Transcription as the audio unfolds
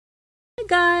Hey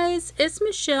guys, it's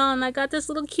Michelle and I got this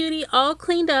little cutie all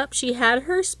cleaned up. She had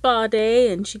her spa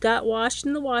day and she got washed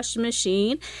in the washing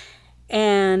machine,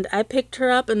 and I picked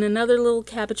her up in another little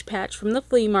Cabbage Patch from the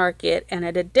flea market, and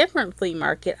at a different flea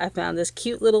market I found this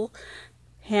cute little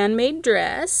handmade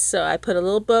dress. So I put a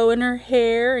little bow in her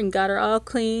hair and got her all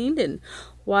cleaned and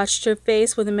washed her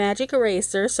face with a magic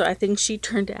eraser. So I think she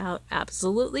turned out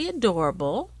absolutely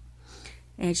adorable.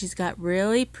 And she's got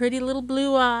really pretty little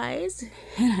blue eyes.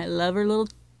 And I love her little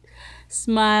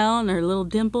smile and her little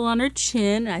dimple on her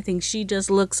chin. I think she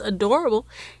just looks adorable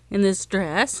in this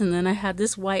dress. And then I had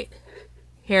this white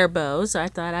hair bow, so I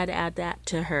thought I'd add that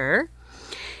to her.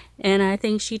 And I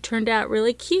think she turned out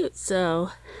really cute.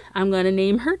 So I'm going to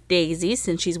name her Daisy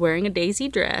since she's wearing a daisy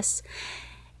dress.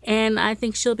 And I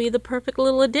think she'll be the perfect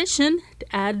little addition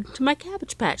to add to my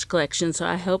Cabbage Patch collection. So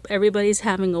I hope everybody's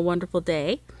having a wonderful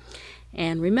day.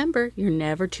 And remember, you're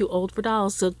never too old for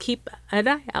dolls, so keep an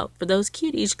eye out for those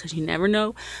cuties because you never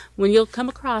know when you'll come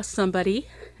across somebody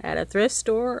at a thrift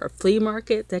store or flea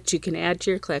market that you can add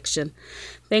to your collection.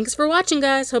 Thanks for watching,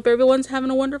 guys. Hope everyone's having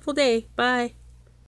a wonderful day. Bye.